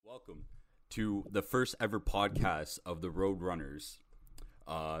Welcome to the first ever podcast of the Roadrunners,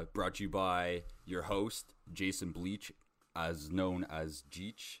 brought to you by your host, Jason Bleach, as known as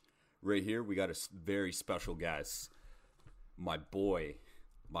Jeach. Right here, we got a very special guest, my boy,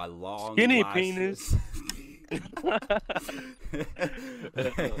 my long skinny penis.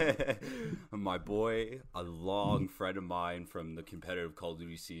 My boy, a long friend of mine from the competitive Call of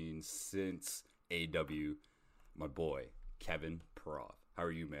Duty scene since AW, my boy, Kevin Prof. How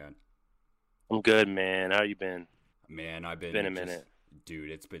are you, man? I'm good, man. How you been? Man, I've been Been a minute.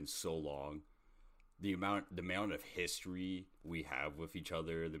 Dude, it's been so long. The amount of history we have with each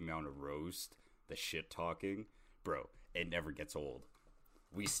other, the amount of roast, the shit talking, bro, it never gets old.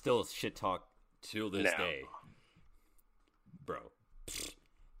 We still shit talk till this day. Bro.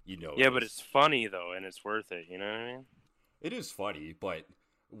 You know. Yeah, but it's funny though, and it's worth it, you know what I mean? It is funny, but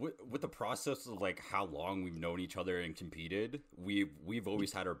with the process of like how long we've known each other and competed, we've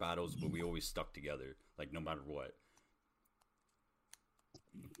always had our battles, but we always stuck together, like no matter what.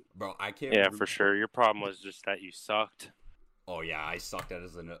 Bro, I can't. Yeah, for sure. Your problem was just that you sucked. Oh yeah, I sucked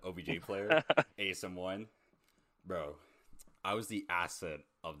as an OBJ player, ASM1. Bro, I was the asset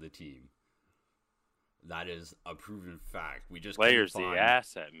of the team. That is a proven fact. We just player's the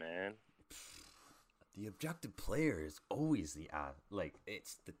asset, man. The objective player is always the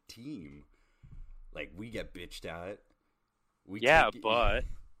it's the team. Like, we get bitched at. But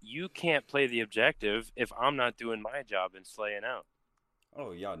you can't play the objective if I'm not doing my job and slaying out.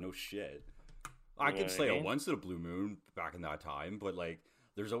 Oh yeah, no shit. I could slay a once in a blue moon back in that time, but like,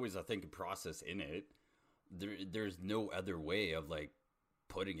 there's always a thinking process in it. There's no other way of like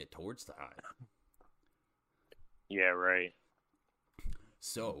putting it towards that. Yeah, right.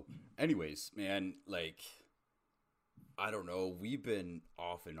 So, anyways, man, like, I don't know. We've been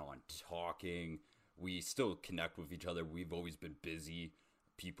off and on talking. We still connect with each other. We've always been busy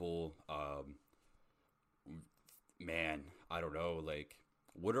people. Man, I don't know. Like,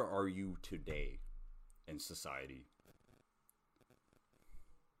 what are you today in society?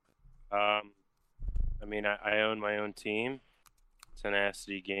 I mean, I own my own team.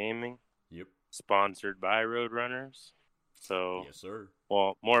 Tenacity Gaming. Yep. Sponsored by Roadrunners. So, yes, sir.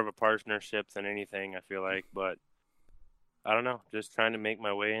 Well, more of a partnership than anything, I feel like. But I don't know. Just trying to make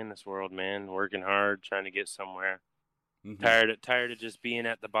my way in this world, man. Working hard, trying to get somewhere. Mm-hmm. Tired of just being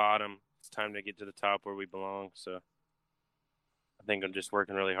at the bottom. It's time to get to the top where we belong. So I think I'm just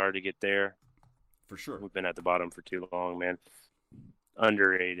working really hard to get there. For sure. We've been at the bottom for too long, man.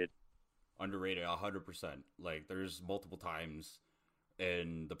 Underrated. 100%. Like, there's multiple times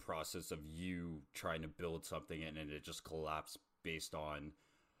in the process of you trying to build something and it just collapsed based on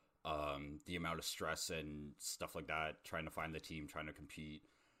the amount of stress and stuff like that, trying to find the team, trying to compete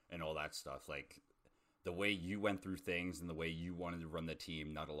and all that stuff. Like, the way you went through things and the way you wanted to run the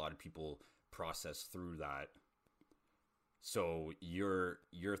team, not a lot of people process through that. So your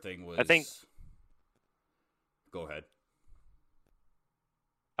thing was, I think, go ahead.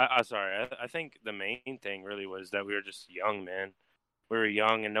 Sorry. I think the main thing really was that we were just young, man. We were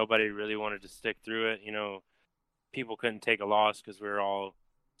young and nobody really wanted to stick through it. You know, people couldn't take a loss because we were all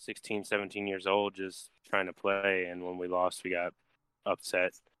 16, 17 years old just trying to play. And when we lost, we got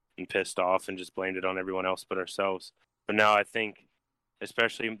upset and pissed off and just blamed it on everyone else but ourselves. But now I think,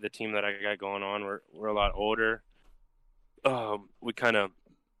 especially the team that I got going on, we're a lot older. We kind of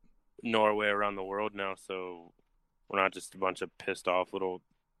know our way around the world now, so we're not just a bunch of pissed off little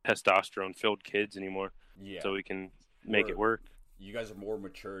testosterone-filled kids anymore. Yeah. So we can make it work. You guys are more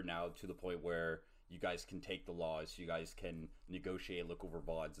mature now to the point where you guys can take the laws, you guys can negotiate, look over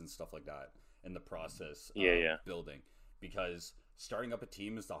VODs and stuff like that in the process of building. Because starting up a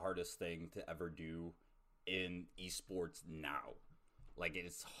team is the hardest thing to ever do in eSports now. Like,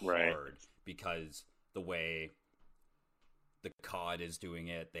 it's hard because the way the COD is doing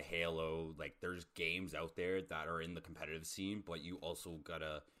it, the Halo, like, there's games out there that are in the competitive scene, but you also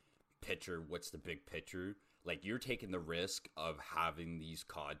gotta picture what's the big picture. Like, you're taking the risk of having these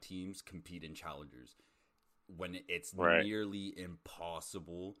COD teams compete in challengers when it's nearly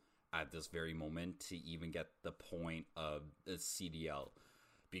impossible at this very moment to even get the point of the CDL.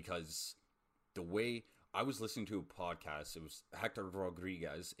 Because the way I was listening to a podcast, it was Hector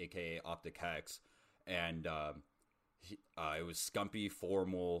Rodriguez, aka Optic Hex, and it was Scumpy,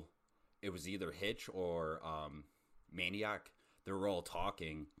 Formal, it was either Hitch or Maniac. They were all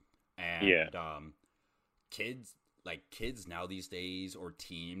talking, and kids now these days, or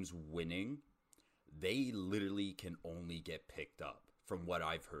teams winning, they literally can only get picked up from what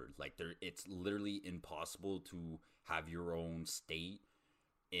I've heard. Like, it's literally impossible to have your own state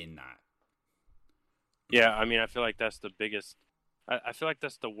in that. Yeah, I mean, I feel like that's the biggest I feel like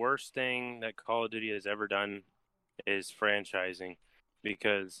that's the worst thing that Call of Duty has ever done is franchising,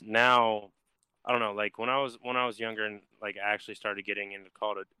 because now I don't know, like when I was younger and like actually started getting into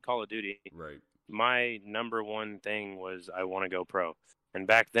Call of Duty, Right. my number one thing was I want to go pro. And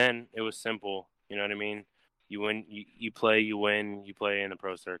back then it was simple, you know what I mean? You win, you play, you win, you play in the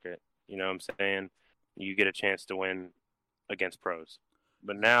pro circuit. You know what I'm saying? You get a chance to win against pros.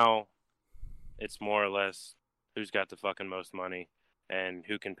 But now it's more or less who's got the fucking most money and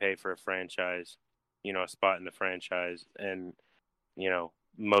who can pay for a franchise, you know, a spot in the franchise. And, you know,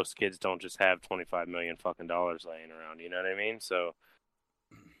 most kids don't just have 25 million fucking dollars laying around, you know what I mean? So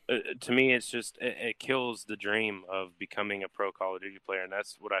to me, it's just, it kills the dream of becoming a pro Call of Duty player. And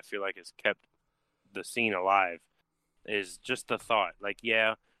that's what I feel like has kept the scene alive, is just the thought. Like,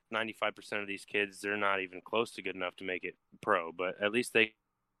 yeah, 95% of these kids, they're not even close to good enough to make it pro, but at least they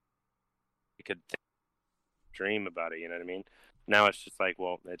could dream about it, you know what I mean? Now it's just like,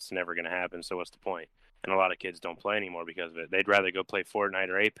 well, it's never going to happen, so what's the point? And a lot of kids don't play anymore because of it. They'd rather go play Fortnite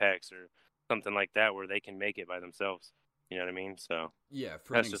or Apex or something like that where they can make it by themselves. You know what I mean? So yeah,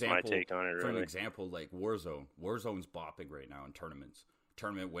 that's just my take on it, really. For an example, like Warzone's bopping right now in tournaments.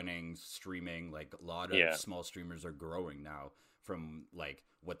 Tournament winnings, streaming, like a lot of small streamers are growing now from like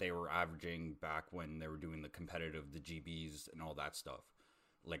what they were averaging back when they were doing the competitive, the GBs and all that stuff.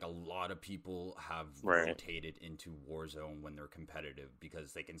 Like a lot of people have rotated into Warzone when they're competitive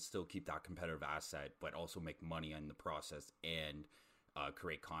because they can still keep that competitive asset, but also make money in the process and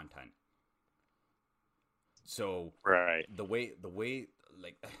create content. So the way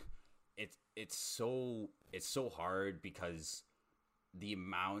like it's so hard because the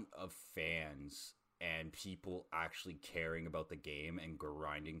amount of fans and people actually caring about the game and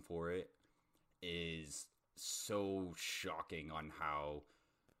grinding for it is so shocking on how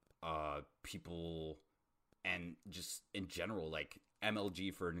people and just in general, like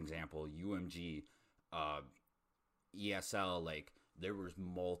MLG for an example, UMG, ESL, like there was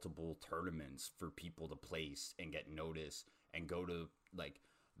multiple tournaments for people to place and get noticed and go to, like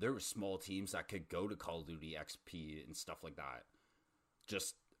there were small teams that could go to Call of Duty XP and stuff like that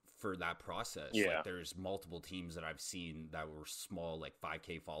just for that process. Like there's multiple teams that I've seen that were small, like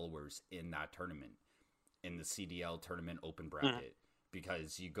 5K followers in that tournament, in the CDL tournament open bracket.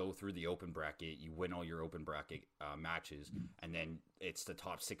 Because you go through the open bracket, you win all your open bracket matches, and then it's the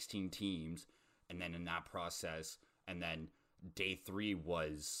top 16 teams, and then in that process, and then day 3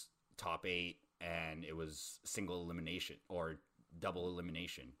 was top 8, and it was single elimination or double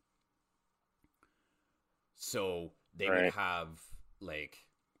elimination. So they would have, like,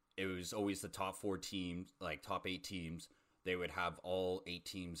 it was always the top 4 teams, like top 8 teams. They would have all 8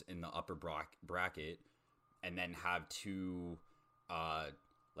 teams in the upper bracket, and then have 2...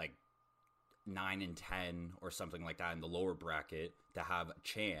 like 9 and 10 or something like that in the lower bracket to have a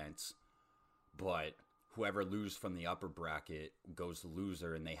chance, but whoever loses from the upper bracket goes the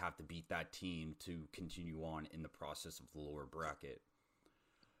loser, and they have to beat that team to continue on in the process of the lower bracket.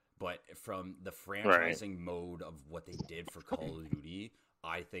 But from the franchising mode of what they did for Call of Duty,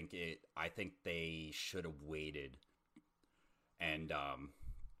 I think they should have waited, and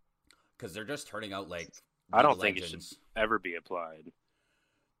because they're just turning out like I don't think it should ever be applied.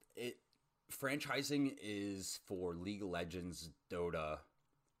 Franchising is for League of Legends, Dota,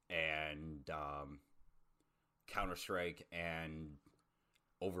 and Counter-Strike and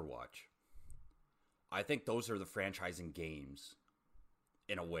Overwatch. I think those are the franchising games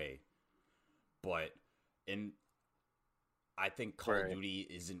in a way. But I think Call of Duty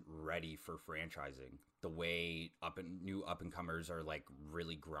isn't ready for franchising. The way new up-and-comers are like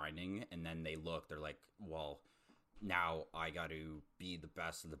really grinding, and then they're like, well, now I got to be the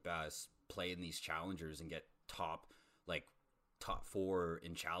best of the best, play in these challengers and get top 4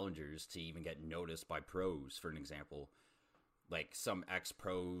 in challengers to even get noticed by pros, for an example. Like some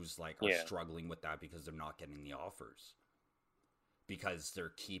ex-pros like are struggling with that because they're not getting the offers because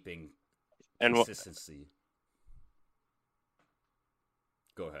they're keeping consistency.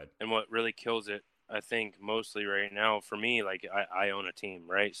 Go ahead. And what really kills it, I think, mostly right now for me, like I own a team,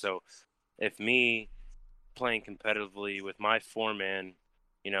 right? So if me playing competitively with my 4-man,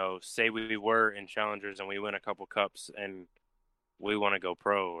 you know, say we were in challengers and we win a couple cups and we want to go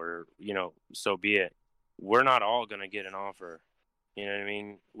pro, or, you know, so be it. We're not all going to get an offer. You know what I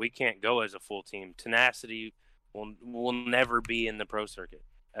mean? We can't go as a full team. Tenacity will never be in the pro circuit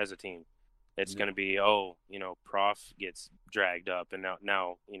as a team. It's going to be, you know, Prof gets dragged up, and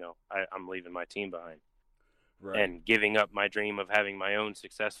now you know, I'm leaving my team behind. And giving up my dream of having my own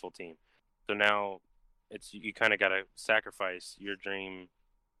successful team. So now you kind of got to sacrifice your dream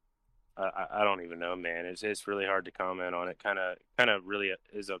I don't even know, man. It's really hard to comment on it. Kind of really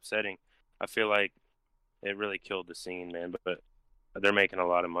is upsetting. I feel like it really killed the scene, man. But they're making a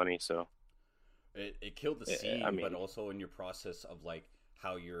lot of money, so it killed the scene. I mean, but also in your process of like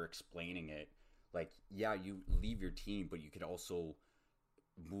how you're explaining it, like yeah, you leave your team, but you could also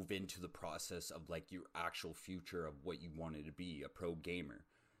move into the process of like your actual future of what you wanted to be, a pro gamer.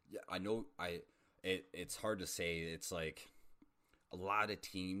 Yeah, I know. It's hard to say. It's like a lot of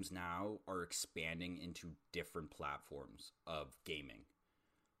teams now are expanding into different platforms of gaming,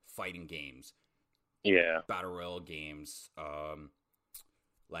 fighting games, battle royale games,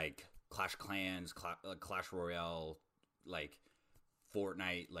 like Clash Clans, Clash Royale, like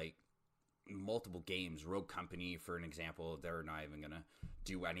Fortnite, like multiple games. Rogue Company, for an example, they're not even gonna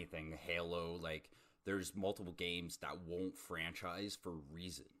do anything. Halo, like there's multiple games that won't franchise for a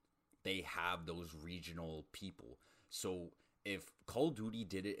reason. They have those regional people. So if Call of Duty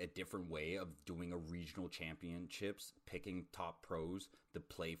did it a different way of doing a regional championships, picking top pros to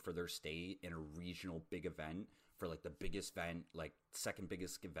play for their state in a regional big event, for like the biggest event, like second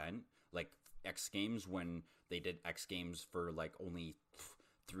biggest event, like X Games, when they did X Games for like only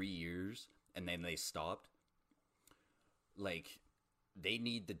 3 years and then they stopped. Like they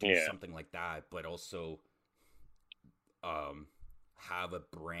need to do something like that, but also have a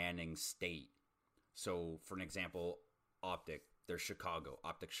branding state. So for an example, Optic Chicago,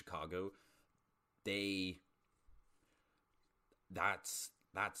 that's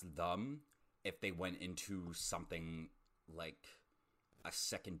them if they went into something like a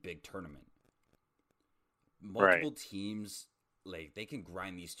second big tournament. Multiple teams, like they can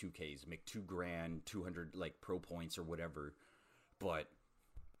grind these 2Ks, make $2,000, 200 like pro points or whatever, but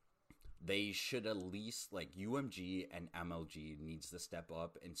they should at least, like UMG and MLG needs to step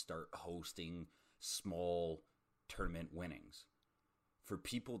up and start hosting small tournament winnings for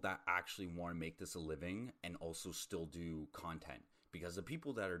people that actually want to make this a living and also still do content. Because the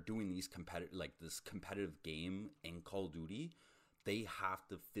people that are doing these this competitive game in Call of Duty, they have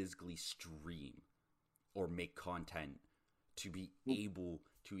to physically stream or make content to be able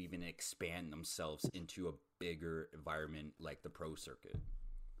to even expand themselves into a bigger environment like the pro circuit.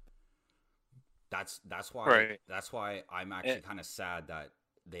 That's why I'm actually kind of sad that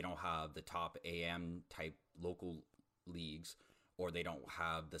they don't have the top AM type local leagues, or they don't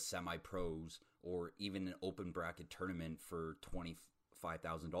have the semi-pros, or even an open bracket tournament for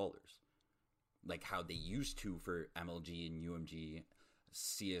 $25,000, like how they used to for MLG and UMG,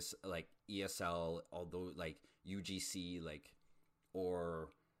 CS, like ESL, although like UGC, like, or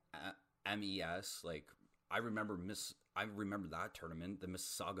MES. Like I remember that tournament, the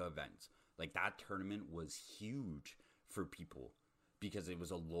Mississauga event. Like that tournament was huge for people because it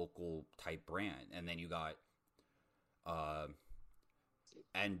was a local type brand. And then you got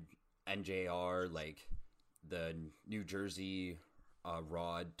NJR, like the New Jersey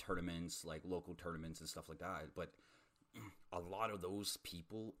ROD tournaments, like local tournaments and stuff like that. But a lot of those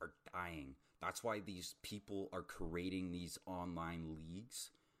people are dying. That's why these people are creating these online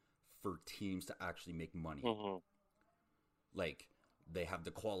leagues for teams to actually make money. Mm-hmm. Like they have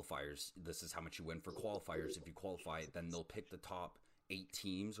the qualifiers. This is how much you win for qualifiers. If you qualify, then they'll pick the top 8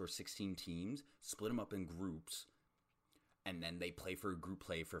 teams or 16 teams, split them up in groups, and then they play for a group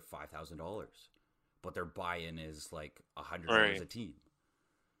play for $5,000. But their buy-in is like $100 a team.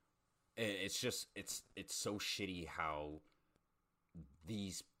 It's just it's so shitty how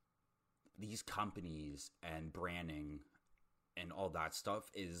these companies and branding and all that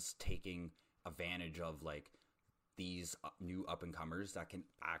stuff is taking advantage of like these new up and comers that can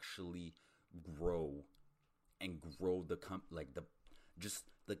actually grow the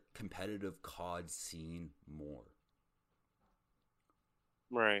the competitive COD scene more.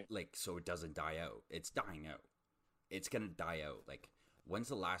 Right. Like, so it doesn't die out. It's dying out. It's gonna die out. Like, when's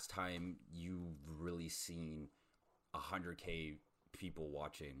the last time you've really seen 100K people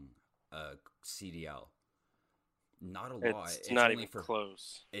watching CDL? Not a lot. It's not even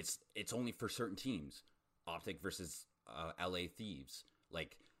close. It's only for certain teams. Optic versus LA Thieves.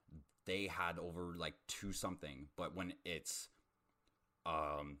 Like, they had over like 2 something. But when it's,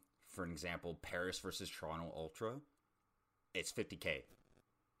 for an example, Paris versus Toronto Ultra, it's 50K.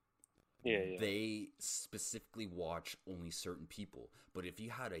 Yeah. They specifically watch only certain people. But if you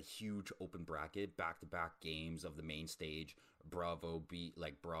had a huge open bracket, back-to-back games of the main stage, Bravo,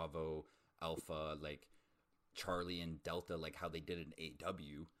 Alpha, like Charlie and Delta, like how they did in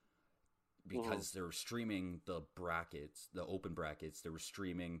AW, because they were streaming the brackets, the open brackets, they were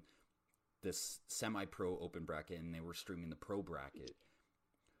streaming this semi-pro open bracket, and they were streaming the pro bracket.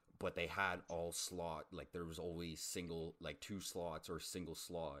 But they had all slot, like there was always single, like 2 slots or single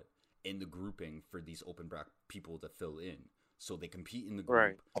slot. in the grouping for these open bracket people to fill in. So they compete in the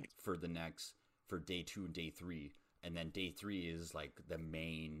group for day 2 and day 3. And then day 3 is like the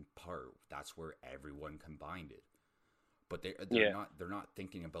main part. That's where everyone combined it. But they're not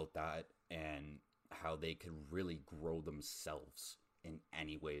thinking about that and how they could really grow themselves in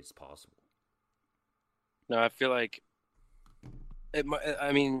any ways possible. No, I feel like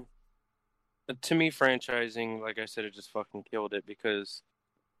I mean, to me, franchising, like I said, it just fucking killed it because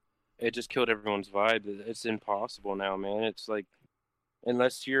it just killed everyone's vibe. It's impossible now, man. It's like,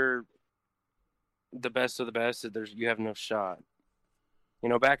 unless you're the best of the best, you have no shot. You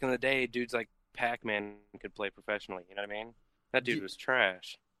know, back in the day, dudes like Pac-Man could play professionally. You know what I mean? That dude was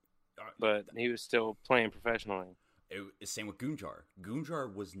trash, but he was still playing professionally. Same with Goonjar.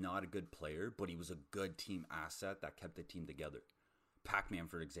 Goonjar was not a good player, but he was a good team asset that kept the team together. Pac-Man,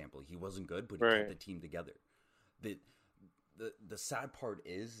 for example, he wasn't good, but he kept the team together. The sad part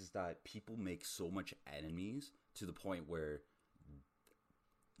is that people make so much enemies to the point where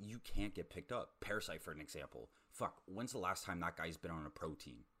you can't get picked up. Parasite, for an example. Fuck, when's the last time that guy's been on a pro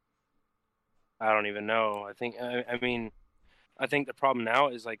team? I don't even know. I think the problem now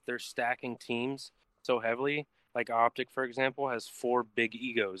is like they're stacking teams so heavily. Like Optic, for example, has 4 big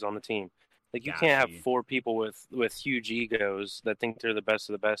egos on the team. Like you can't have 4 people with huge egos that think they're the best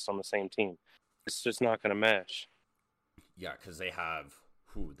of the best on the same team. It's just not going to mesh. Yeah, because they have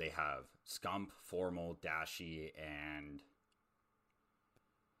Scump, Formal, Dashy, and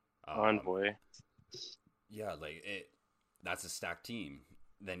Envoy. Yeah, like that's a stacked team.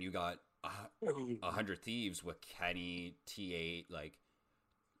 Then you got 100 Thieves with Kenny, T8, like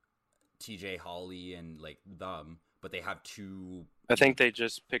TJ Holly, and like them. But they have 2. I think they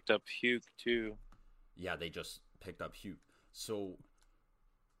just picked up Huke too. Yeah, they just picked up Huke. So,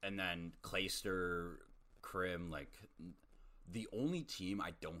 and then Clayster, Krim, like the only team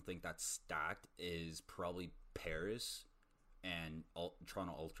I don't think that's stacked is probably Paris and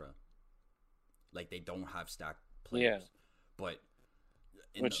Toronto Ultra. Like they don't have stacked players. Yeah. But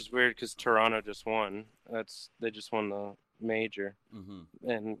which is weird because Toronto just won. They just won the major,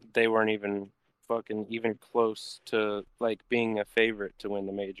 and they weren't even close to like being a favorite to win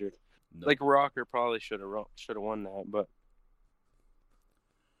the major. No. Like Rocker probably should have won that, but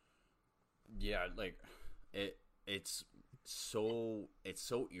yeah, like it's so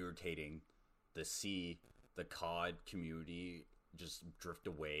irritating to see the COD community just drift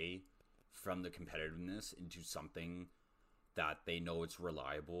away from the competitiveness into something that they know it's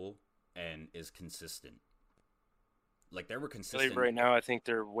reliable and is consistent. Like they were consistent. Right now, I think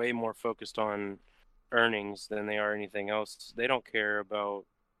they're way more focused on earnings than they are anything else. They don't care about,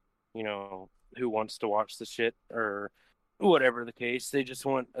 who wants to watch the shit or whatever the case. They just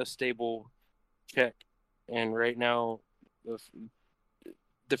want a stable check. And right now,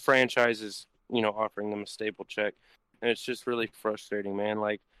 the franchise is, offering them a stable check. And it's just really frustrating, man.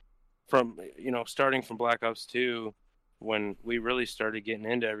 Like from, starting from Black Ops 2, when we really started getting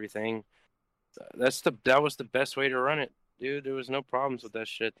into everything, that was the best way to run it, dude. There was no problems with that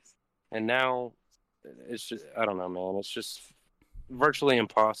shit. And now it's just, I don't know, man. It's just virtually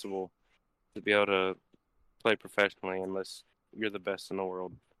impossible to be able to play professionally unless you're the best in the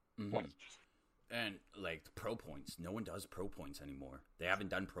world. Mm-hmm. And like pro points, no one does pro points anymore. They haven't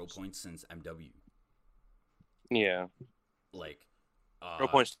done pro points since MW. Yeah. Like pro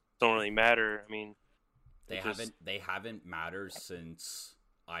points don't really matter. I mean, they haven't mattered since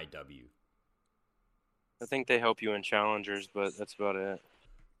IW. I think they help you in challengers, but that's about it.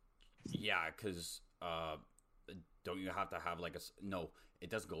 Yeah, because don't you have to have like no? It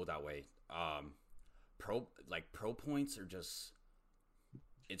doesn't go that way. Pro points are just,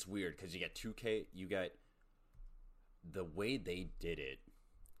 it's weird because you get 2K. You get, the way they did it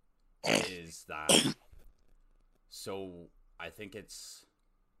is that, so I think it's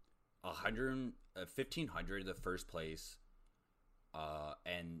 1,500 the first place,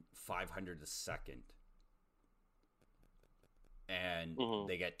 and 500 the second. And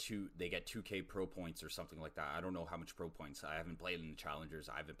they get 2K pro points or something like that. I don't know how much pro points. I haven't played in the challengers.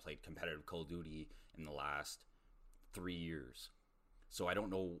 I haven't played competitive Call of Duty in the last 3 years, so I don't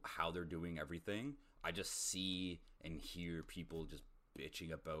know how they're doing everything. I just see and hear people just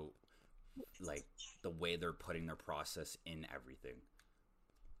bitching about like the way they're putting their process in everything.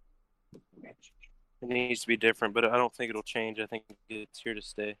 It needs to be different, but I don't think it'll change. I think it's here to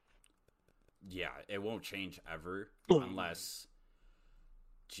stay. Yeah, it won't change ever unless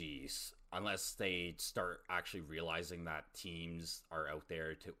they start actually realizing that teams are out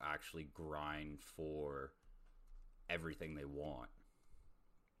there to actually grind for everything they want.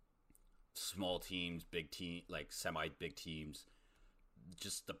 Small teams, big team, like semi-big teams,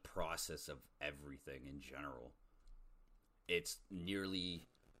 just the process of everything in general. It's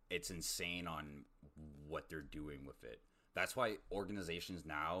insane on what they're doing with it. That's why organizations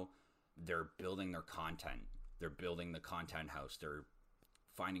now, they're building their content. They're building the content house. They're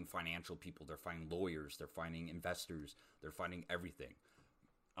finding financial people. They're finding lawyers. They're finding investors. They're finding everything.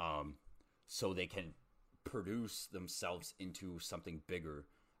 So they can produce themselves into something bigger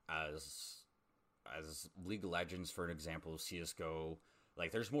as League of Legends, for an example, CSGO.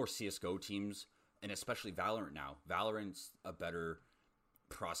 Like, there's more CSGO teams, and especially Valorant now. Valorant's a better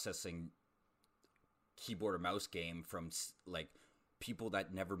processing keyboard or mouse game from, like, people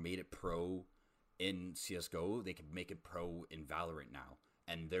that never made it pro in CSGO. They can make it pro in Valorant now.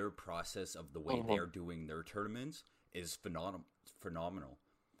 And their process of the way they're doing their tournaments is phenomenal.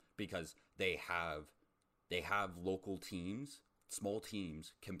 Because they have local teams, small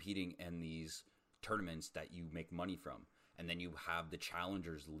teams, competing in these tournaments that you make money from. And then you have the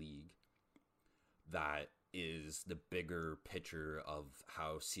Challengers League that is the bigger picture of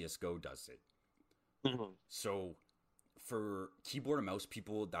how CSGO does it. So for keyboard and mouse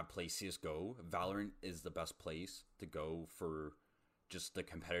people that play CSGO, Valorant is the best place to go for just the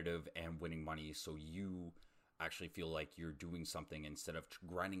competitive and winning money, so you actually feel like you're doing something instead of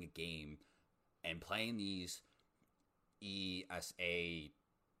grinding a game and playing these ESA,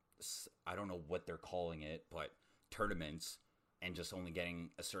 I don't know what they're calling it, but tournaments, and just only getting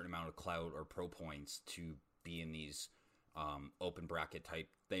a certain amount of clout or pro points to be in these open bracket type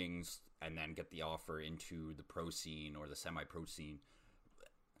things, and then get the offer into the pro scene or the semi-pro scene.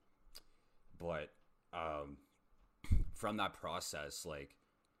 But from that process, like,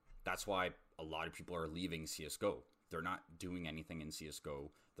 that's why a lot of people are leaving CSGO. They're not doing anything in CSGO.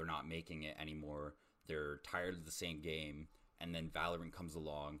 They're not making it anymore. They're tired of the same game. And then Valorant comes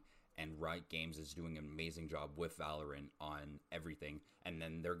along, and Riot Games is doing an amazing job with Valorant on everything. And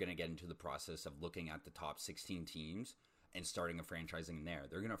then they're going to get into the process of looking at the top 16 teams and starting a franchising in there.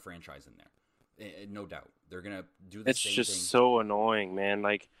 They're going to franchise in there. No doubt. They're going to do the same thing. It's just so annoying, man.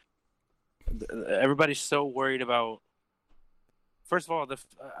 Like, everybody's so worried about... First of all,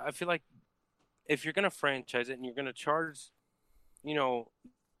 I feel like if you're going to franchise it and you're going to charge,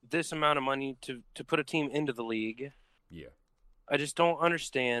 this amount of money to put a team into the league... Yeah. I just don't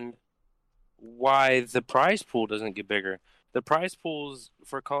understand why the prize pool doesn't get bigger. The prize pools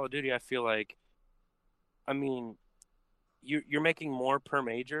for Call of Duty, I feel like, I mean, you're making more per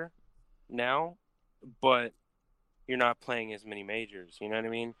major now, but you're not playing as many majors. You know what I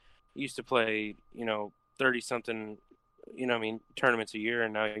mean? You used to play, 30-something, tournaments a year,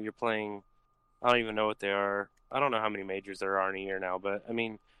 and now you're playing, I don't even know what they are. I don't know how many majors there are in a year now, but, I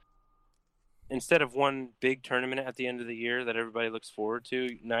mean, instead of one big tournament at the end of the year that everybody looks forward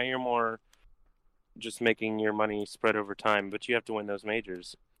to, now you're more just making your money spread over time, but you have to win those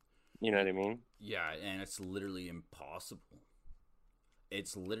majors. You know what I mean? Yeah, and it's literally impossible.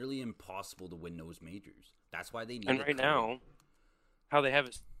 It's literally impossible to win those majors. That's why they need. And right now, how they have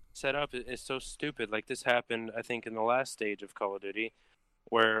it set up is so stupid. Like, this happened, I think, in the last stage of Call of Duty,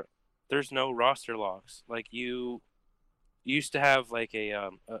 where there's no roster locks. Like, you used to have like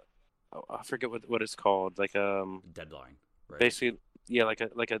I forget what it's called, like deadline, right? Basically, yeah, like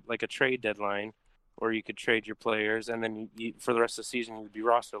a trade deadline, where you could trade your players, and then you for the rest of the season you'd be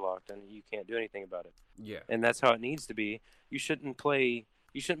roster locked, and you can't do anything about it. Yeah, and that's how it needs to be. You shouldn't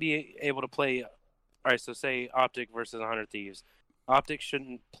be able to play. All right, so say Optic versus 100 Thieves. Optic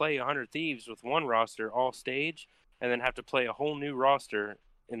shouldn't play 100 Thieves with one roster all stage, and then have to play a whole new roster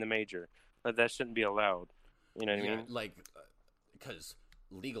in the major. That shouldn't be allowed. You know what I mean? Like, because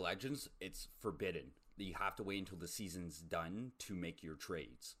League of Legends, it's forbidden. You have to wait until the season's done to make your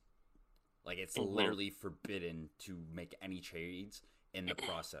trades. Like, it's literally forbidden to make any trades in the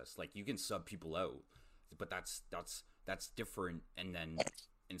process. Like, you can sub people out, but that's different. And then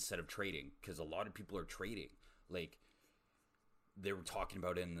instead of trading, because a lot of people are trading. Like, they were talking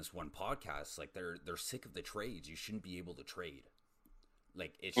about it in this one podcast. Like, they're sick of the trades. You shouldn't be able to trade.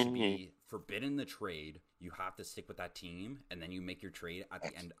 Like, it should be forbidden the trade. You have to stick with that team, and then you make your trade at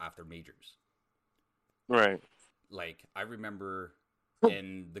the end after majors. Right. Like, I remember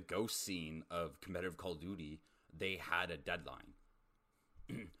in the Ghost scene of competitive Call of Duty, they had a deadline.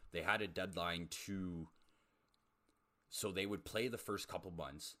 They had a deadline so they would play the first couple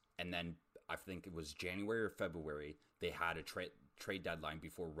months, and then I think it was January or February, they had a trade deadline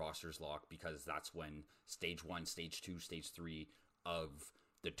before rosters lock, because that's when stage 1, stage 2, stage 3 of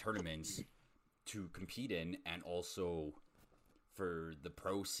the tournaments to compete in, and also for the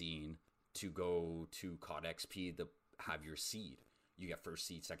pro scene to go to COD XP to have your seed. You get first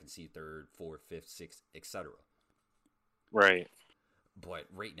seed, second seed, third, fourth, fifth, sixth, etc. Right. But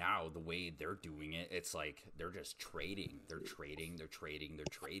right now, the way they're doing it, it's like they're just trading. They're trading,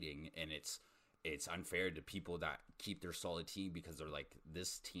 and it's unfair to people that keep their solid team, because they're like,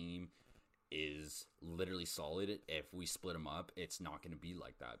 this team is literally solid. If we split them up, it's not going to be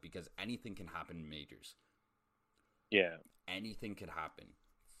like that, because anything can happen in majors. Yeah. Anything could happen.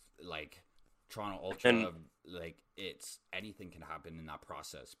 Like Toronto Ultra, anything can happen in that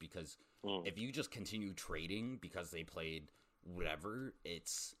process, because if you just continue trading because they played whatever, it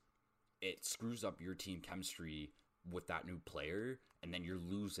screws up your team chemistry with that new player, and then you're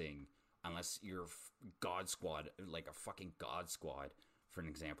losing unless you're God Squad, like a fucking God Squad, for an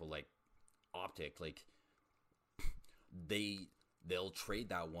example, like Optic. Like they'll trade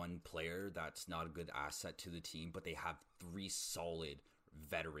that one player that's not a good asset to the team, but they have 3 solid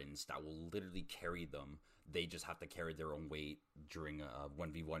veterans that will literally carry them. They just have to carry their own weight during a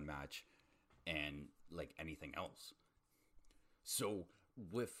 1v1 match and like anything else. So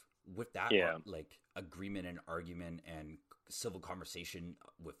with that like agreement and argument and civil conversation,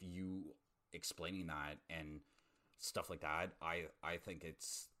 with you explaining that and stuff like that, I think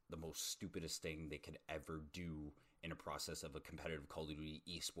it's the most stupidest thing they could ever do in a process of a competitive Call of Duty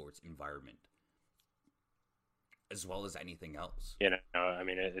eSports environment, as well as anything else. I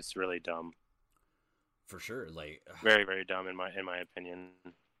mean, it's really dumb. For sure, like very, very dumb in my opinion.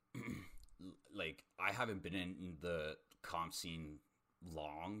 Like, I haven't been in the comp scene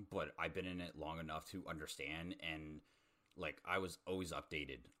long, but I've been in it long enough to understand, and like I was always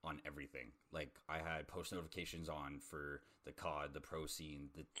updated on everything. Like I had post notifications on for the COD, the pro scene,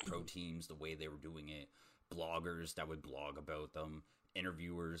 the pro teams, the way they were doing it, bloggers that would blog about them,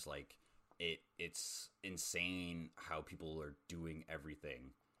 interviewers. Like it's insane how people are doing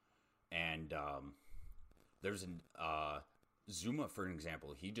everything. And there's an Zuma, for an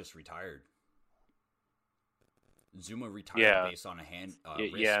example. He just retired. Zuma retired based on a hand.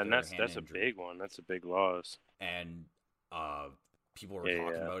 And that's a big one. That's a big loss. And people were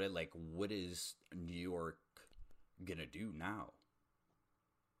talking about it. Like, what is New York gonna do now?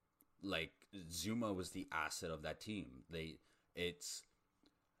 Like, Zuma was the asset of that team. It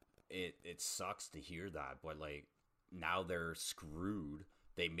sucks to hear that, but like now they're screwed.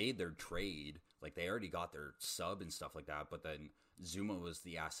 They made their trade. Like, they already got their sub and stuff like that, but then Zuma was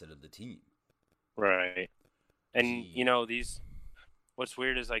the asset of the team. Right. And what's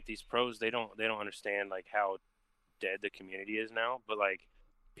weird is like these pros, they don't understand like how dead the community is now. But like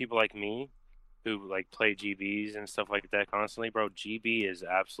people like me who like play GBs and stuff like that constantly, bro, GB is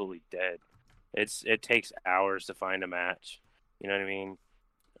absolutely dead. It takes hours to find a match. You know what I mean?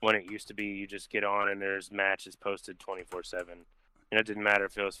 When it used to be, you just get on and there's matches posted 24/7. It didn't matter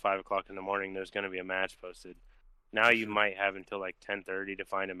if it was 5 o'clock in the morning. There's going to be a match posted. Now you might have until like 10:30 to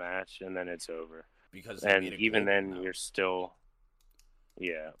find a match, and then it's over. Because even then, you're still,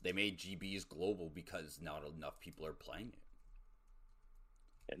 They made GBs global because not enough people are playing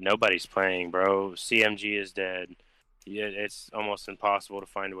it. Nobody's playing, bro. CMG is dead. Yeah, it's almost impossible to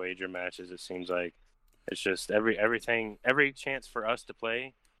find wager matches. It seems like it's just every chance for us to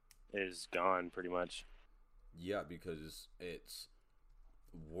play is gone, pretty much. Yeah, because it's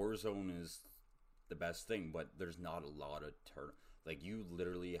Warzone is the best thing, but there's not a lot of like, you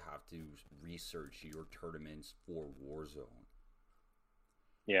literally have to research your tournaments for Warzone.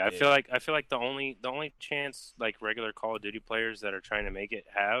 Yeah, I feel like the only chance like regular Call of Duty players that are trying to make it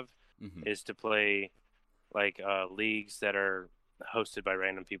have is to play like leagues that are hosted by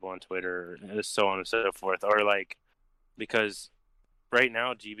random people on Twitter, and so on and so forth, or like, because right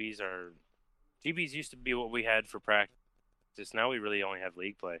now GBs used to be what we had for practice. Now we really only have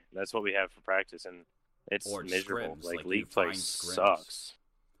league play. That's what we have for practice, and it's miserable. Scrims. Like league play sucks.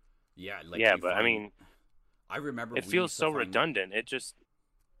 Yeah, but I mean, I remember it feels so redundant. It just,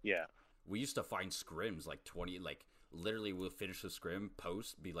 we used to find scrims like 20. Like, literally, we'll finish the scrim,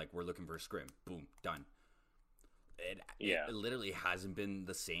 post, be like, we're looking for a scrim, boom, done. It literally hasn't been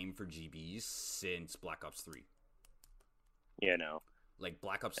the same for GBs since Black Ops 3. Yeah, no. Like,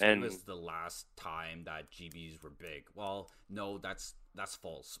 Black Ops 3 was the last time that GBs were big. Well, no, that's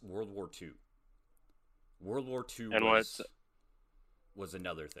false. World War II. World War II was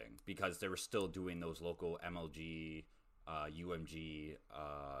another thing, because they were still doing those local MLG, UMG,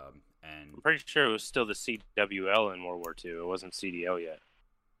 and... I'm pretty sure it was still the CWL in World War II. It wasn't CDL yet.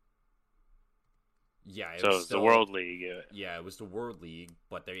 Yeah, it was the World League. Yeah, it was the World League,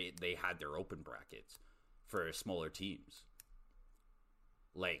 but they had their open brackets for smaller teams.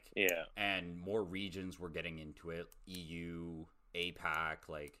 Like, and more regions were getting into it. EU, APAC,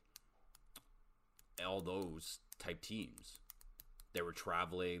 like, all those type teams. They were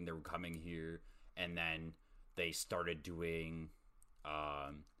traveling, they were coming here, and then they started doing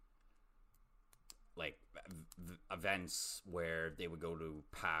like events where they would go to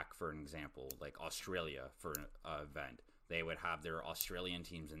PAC, for an example, like Australia for an event. They would have their Australian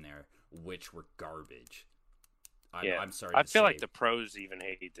teams in there, which were garbage. I'm sorry. I feel like the pros even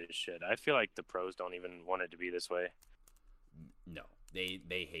hate this shit. I feel like the pros don't even want it to be this way. No, they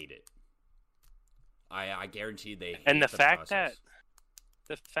hate it. I guarantee they hate and the fact process.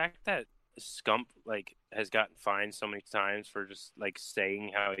 that Scump like has gotten fined so many times for just like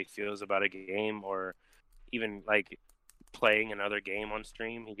saying how he feels about a game, or even like playing another game on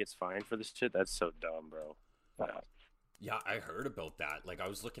stream, he gets fined for this shit. That's so dumb, bro. Yeah, I heard about that. Like, I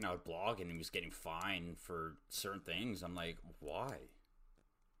was looking at a blog and he was getting fined for certain things. I'm like, why?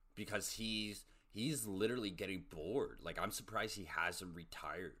 Because he's literally getting bored. Like, I'm surprised he hasn't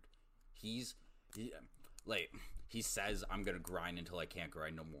retired. He says, I'm going to grind until I can't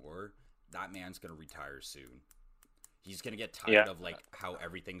grind no more. That man's going to retire soon. He's going to get tired of, like, how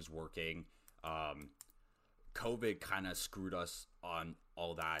everything's working. COVID kind of screwed us on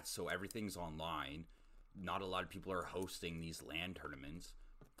all that, so everything's online. Not a lot of people are hosting these LAN tournaments,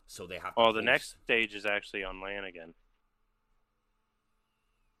 so they have to the next stage is actually on LAN again.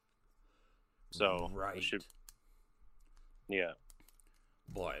 So, right. Yeah.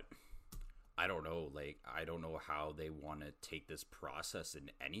 But I don't know, like, I don't know how they want to take this process in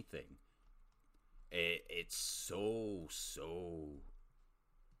anything. It's so,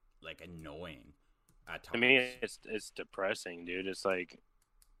 like, annoying at times. I mean, it's depressing, dude. It's like,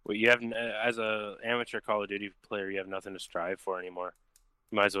 well, you have, as a amateur Call of Duty player, you have nothing to strive for anymore.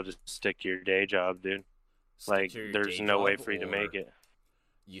 You might as well just stick to your day job, dude. Like, there's no way for you to make it.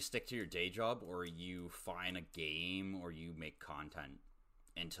 You stick to your day job, or you find a game, or you make content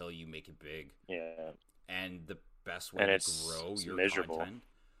until you make it big. Yeah. And the best way to grow your content.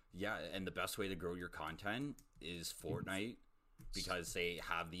 Yeah, and the best way to grow your content is Fortnite, because they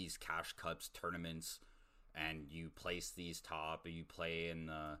have these cash cups tournaments, and you place these top, and you play in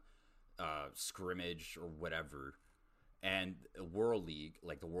the scrimmage or whatever, and World League,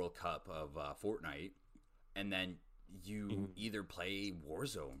 like the World Cup of Fortnite, and then you either play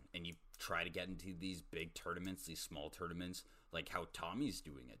Warzone and you try to get into these big tournaments, these small tournaments, like how Tommy's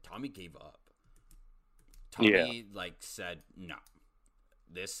doing it. Tommy gave up. Tommy said, no,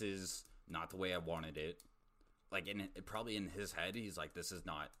 this is not the way I wanted it. Like, probably in his head, he's like, this is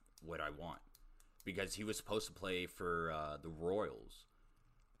not what I want. Because he was supposed to play for the Royals.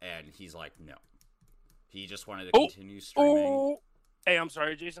 And he's like, no. He just wanted to continue streaming. Hey, I'm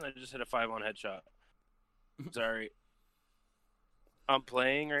sorry, Jason. I just hit a 5-on headshot. Sorry. I'm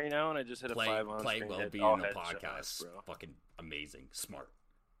playing right now, and I just hit a 5-on Playing well being a podcast. Bro. Fucking amazing. Smart.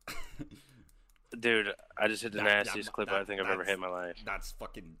 Dude, I just hit the nastiest clip I think I've ever hit in my life. That's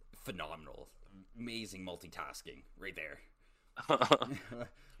fucking phenomenal. Amazing multitasking right there.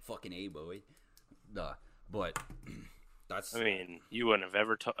 Fucking A, boy. But that's... I mean, you wouldn't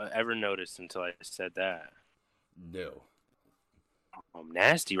have ever noticed until I said that. No. I'm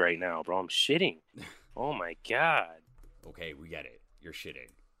nasty right now, bro. I'm shitting. Oh, my God. Okay, we get it. You're shitting.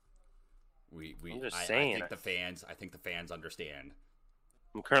 I'm just saying. I think the fans understand.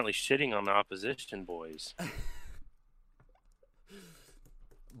 I'm currently shitting on the opposition, boys.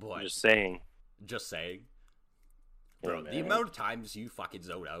 Boy. I'm just saying. Just saying. Bro, the amount of times you fucking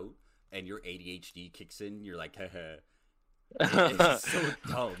zone out and your ADHD kicks in, you're like, haha. It's so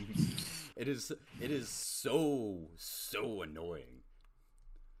dumb. It is so annoying.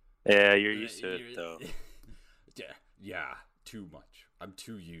 Yeah, you're used to it, though. Yeah, too much. I'm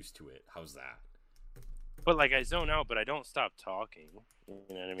too used to it. How's that? But, like, I zone out, but I don't stop talking.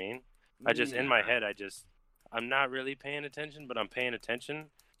 You know what I mean? I just, in my head, I'm not really paying attention, but I'm paying attention,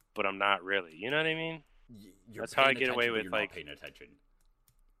 but I'm not really. You know what I mean? That's how I get away with, like... paying attention.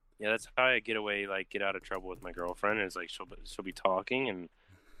 Yeah, that's how I get away, like, get out of trouble with my girlfriend. Is like, she'll be talking, and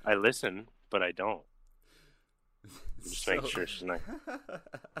I listen, but I don't. Just make sure she's not...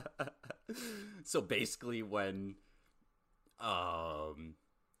 So, basically, when... Have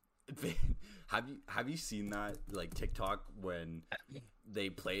you seen that, like, TikTok when they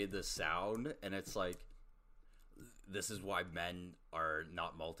play the sound and it's like, this is why men are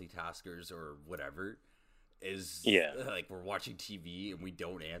not multitaskers or whatever, is like we're watching TV and we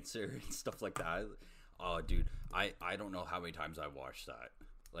don't answer and stuff like that. Oh, dude, I don't know how many times I watched that.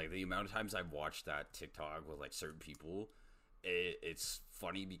 Like, the amount of times I've watched that TikTok with, like, certain people, it's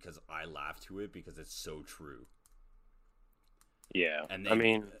funny because I laugh to it because it's so true. Yeah, and I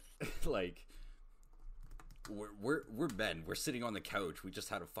mean, like, we're men. We're sitting on the couch. We just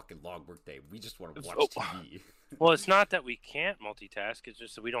had a fucking long work day. We just want to watch TV. Well, it's not that we can't multitask. It's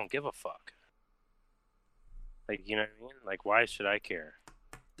just that we don't give a fuck. Like, you know what I mean? Like, why should I care?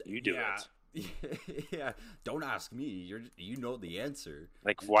 You do it. Yeah, don't ask me. You know the answer.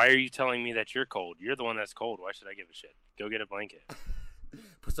 Like, why are you telling me that you're cold? You're the one that's cold. Why should I give a shit? Go get a blanket.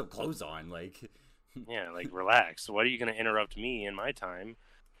 Put some clothes on, like. Yeah, like, relax. What are you gonna interrupt me in my time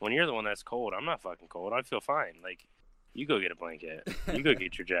when you're the one that's cold? I'm not fucking cold. I feel fine. Like, you go get a blanket. You go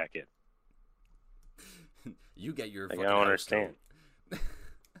get your jacket. You get your. Like, I don't understand.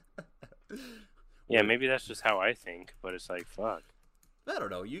 Yeah, maybe that's just how I think, but it's like, fuck. I don't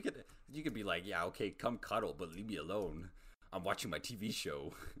know. You could be like, yeah, okay, come cuddle, but leave me alone. I'm watching my TV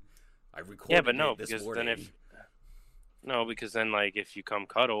show. I recorded. Yeah, but no, this because morning. because then like if you come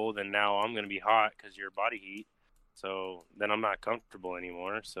cuddle, then now I'm gonna be hot because your body heat. So then I'm not comfortable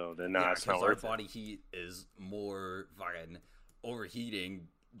anymore. So then it's not worth it. Our body heat is more fucking overheating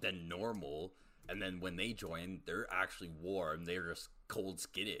than normal. And then when they join, they're actually warm. They're just cold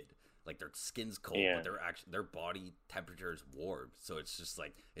skinned. Like their skin's cold, but their body temperature is warm. So it's just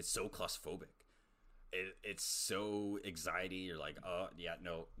like it's so claustrophobic. It's so anxiety. You're like, oh yeah,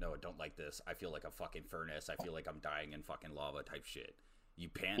 no, I don't like this. I feel like a fucking furnace. I feel like I'm dying in fucking lava type shit. You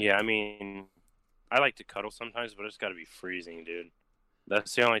panic. Yeah, I mean, I like to cuddle sometimes, but it's got to be freezing, dude.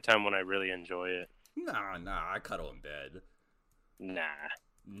 That's the only time when I really enjoy it. Nah, I cuddle in bed.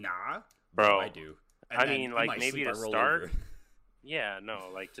 Nah, bro, I do. I mean, like maybe to start. Yeah, no,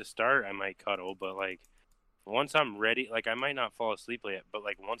 like to start, I might cuddle, but like once I'm ready, like I might not fall asleep yet, but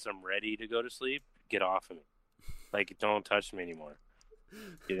like once I'm ready to go to sleep, get off of me. Like, don't touch me anymore.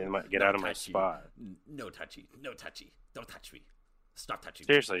 Get out of my spot. No touchy. Don't touch me. Stop touching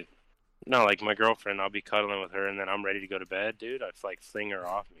me. Seriously. No, like my girlfriend, I'll be cuddling with her, and then I'm ready to go to bed, dude. I like fling her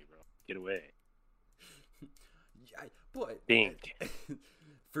off me, bro. Get away. Think.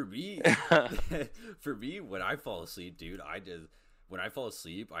 For me, when I fall asleep, dude, when I fall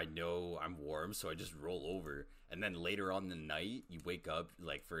asleep, I know I'm warm, so I just roll over. And then later on in the night, you wake up,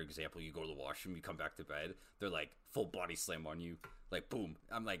 like, for example, you go to the washroom, you come back to bed, they're like, full body slam on you. Like, boom.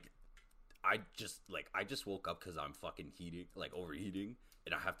 I'm like, I just woke up because I'm fucking overheating,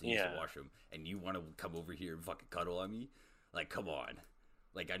 and I have to use the washroom. And you want to come over here and fucking cuddle on me? Like, come on.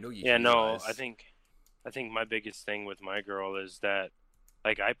 Like, I know you. Yeah, no, I think my biggest thing with my girl is that,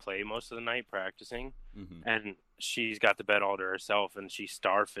 like, I play most of the night practicing, and she's got the bed all to herself, and she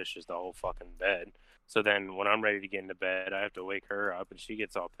starfishes the whole fucking bed. So then when I'm ready to get into bed, I have to wake her up, and she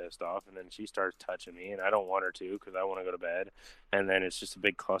gets all pissed off, and then she starts touching me, and I don't want her to because I want to go to bed, and then it's just a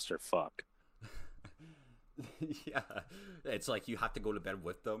big clusterfuck. Yeah, it's like you have to go to bed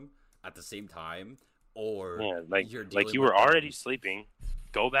with them at the same time, or you were already sleeping.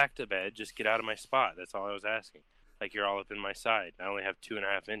 Go back to bed. Just get out of my spot. That's all I was asking. Like, you're all up in my side. I only have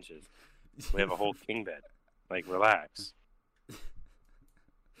 2.5 inches. We have a whole king bed. Like, relax.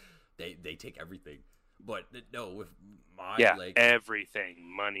 They take everything. But no, with my everything.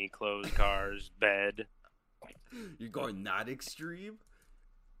 Money, clothes, cars, bed. You're going that extreme?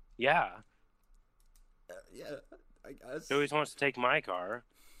 Yeah. Yeah, I guess. She always wants to take my car.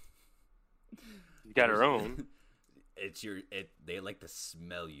 You got her own. They like to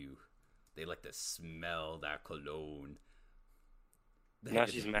smell you. They like to smell that cologne. Now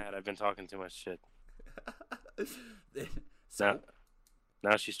she's mad. I've been talking too much shit.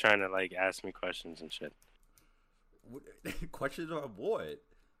 Now she's trying to like ask me questions and shit. Questions on what?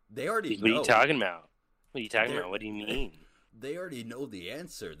 They already know. What are you talking about? What do you mean? They already know the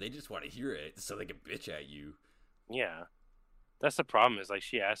answer. They just want to hear it so they can bitch at you. Yeah. That's the problem is like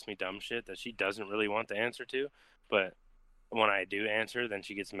she asks me dumb shit that she doesn't really want the answer to, but when I do answer, then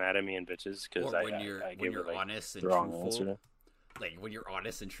she gets mad at me and bitches because when you're honest and truthful. Like when you're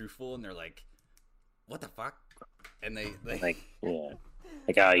honest and truthful, and they're like, "What the fuck?" And they like, yeah,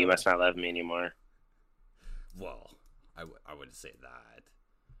 like, oh, you must not love me anymore. Well, I wouldn't say that.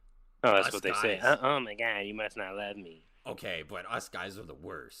 Oh, that's what they say. Oh my god, you must not love me. Okay, but us guys are the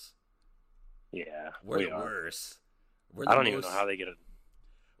worst. Yeah, we're the worst. I don't even know how they get it.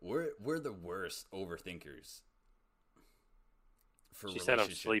 We're the worst overthinkers. She said I'm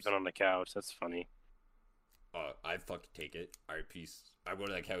sleeping on the couch. That's funny. I'd fucking take it. All right, peace. I go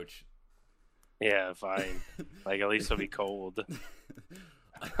to that couch. Yeah, fine. Like, at least it'll be cold.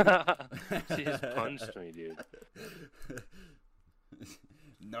 She just punched me, dude.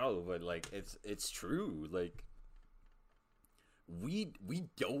 No, but like it's true. Like we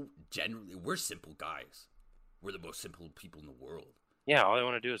don't generally. We're simple guys. We're the most simple people in the world. Yeah, all I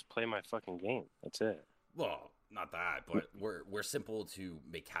want to do is play my fucking game. That's it. Well, not that, but we're simple to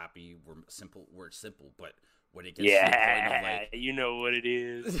make happy. We're simple, but when it gets to the point of like, you know what it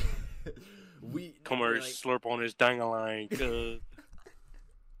is. Come here, slurp on his dang-a-line.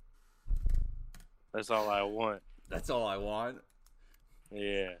 That's all I want. That's all I want.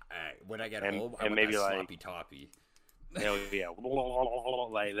 Yeah. When I get home, I want maybe that like sloppy toppy. Hell yeah,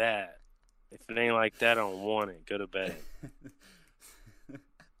 like that. If it ain't like that, I don't want it. Go to bed.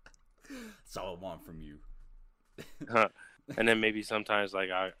 That's all I want from you. And then maybe sometimes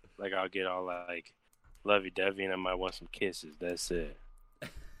I'll get all like lovey-dovey and I might want some kisses. That's it.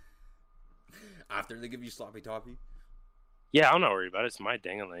 After they give you sloppy toppy? Yeah, I'm not worried about it. It's my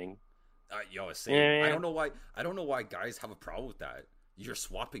ding-a-ling. Same. Yeah. I don't know why guys have a problem with that. You're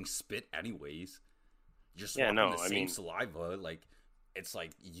swapping spit anyways. You're swapping the same saliva. Like, it's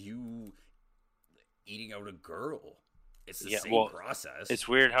like you eating out a girl. It's the same process. It's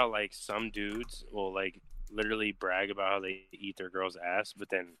weird how like some dudes will like literally brag about how they eat their girl's ass, but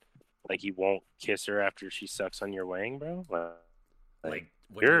then like you won't kiss her after she sucks on your wang, bro. Like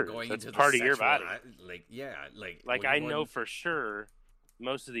when you're going that's into part the of your body. Like I know for sure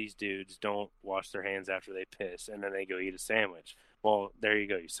most of these dudes don't wash their hands after they piss and then they go eat a sandwich. Well, there you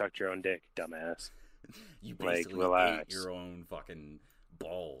go. You sucked your own dick, dumbass. You basically ate your own fucking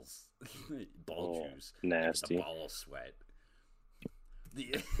balls. Ball juice. Nasty. The ball sweat.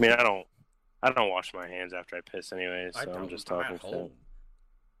 I mean, I don't wash my hands after I piss anyways, so I'm just talking shit.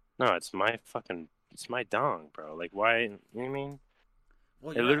 No, it's my dong, bro. Like, why, you know what I mean?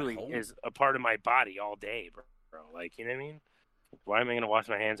 Well, it literally is a part of my body all day, bro. Like, you know what I mean? Why am I going to wash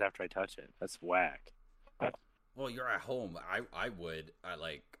my hands after I touch it? That's whack. Well, you're at home. I would at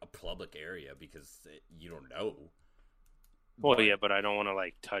like a public area because you don't know. Well, yeah, but I don't want to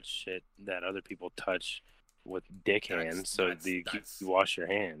like touch shit that other people touch with dick hands. So you wash your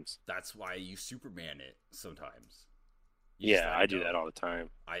hands. That's why you Superman it sometimes. I do that all the time.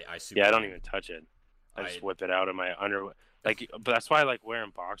 I I don't even touch it. I just whip it out of my underwear. Like, but that's why I like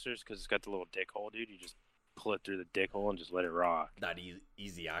wearing boxers because it's got the little dick hole, dude. You just pull it through the dick hole and just let it rock. That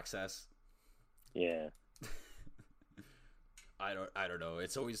easy access. Yeah. I don't know.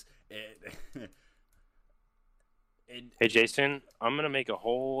 It's always Hey Jason, I'm gonna make a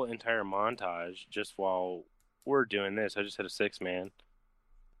whole entire montage just while we're doing this. I just hit a 6-man.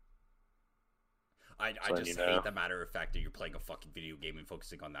 I just hate the matter of fact that you're playing a fucking video game and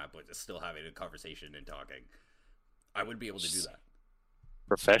focusing on that, but still having a conversation and talking. I wouldn't be able to do that.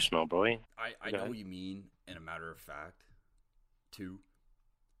 Professional, boy. I know what you mean in a matter of fact, too.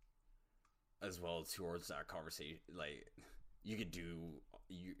 As well towards that conversation, like you could do.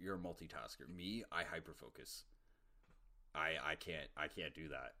 You're a multitasker. Me, I hyper focus. I can't do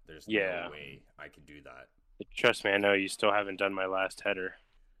that. There's no way I can do that. Trust me, I know you still haven't done my last header.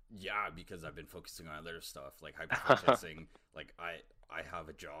 Yeah, because I've been focusing on other stuff, like hyper focusing. Like I have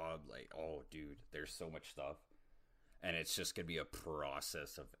a job. Like, oh, dude, there's so much stuff, and it's just gonna be a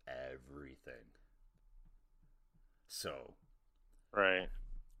process of everything. So, right.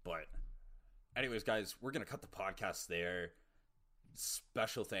 But, anyways, guys, we're gonna cut the podcast there.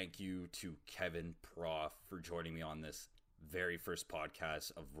 Special thank you to Kevin Prof for joining me on this very first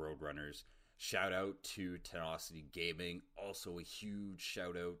podcast of Roadrunners. Shout out to Tenacity Gaming. Also a huge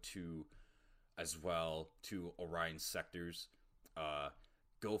shout out to Orion Sectors.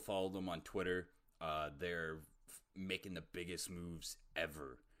 Go follow them on Twitter. They're making the biggest moves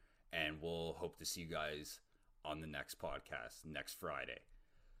ever. And we'll hope to see you guys on the next podcast next Friday.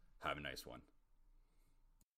 Have a nice one.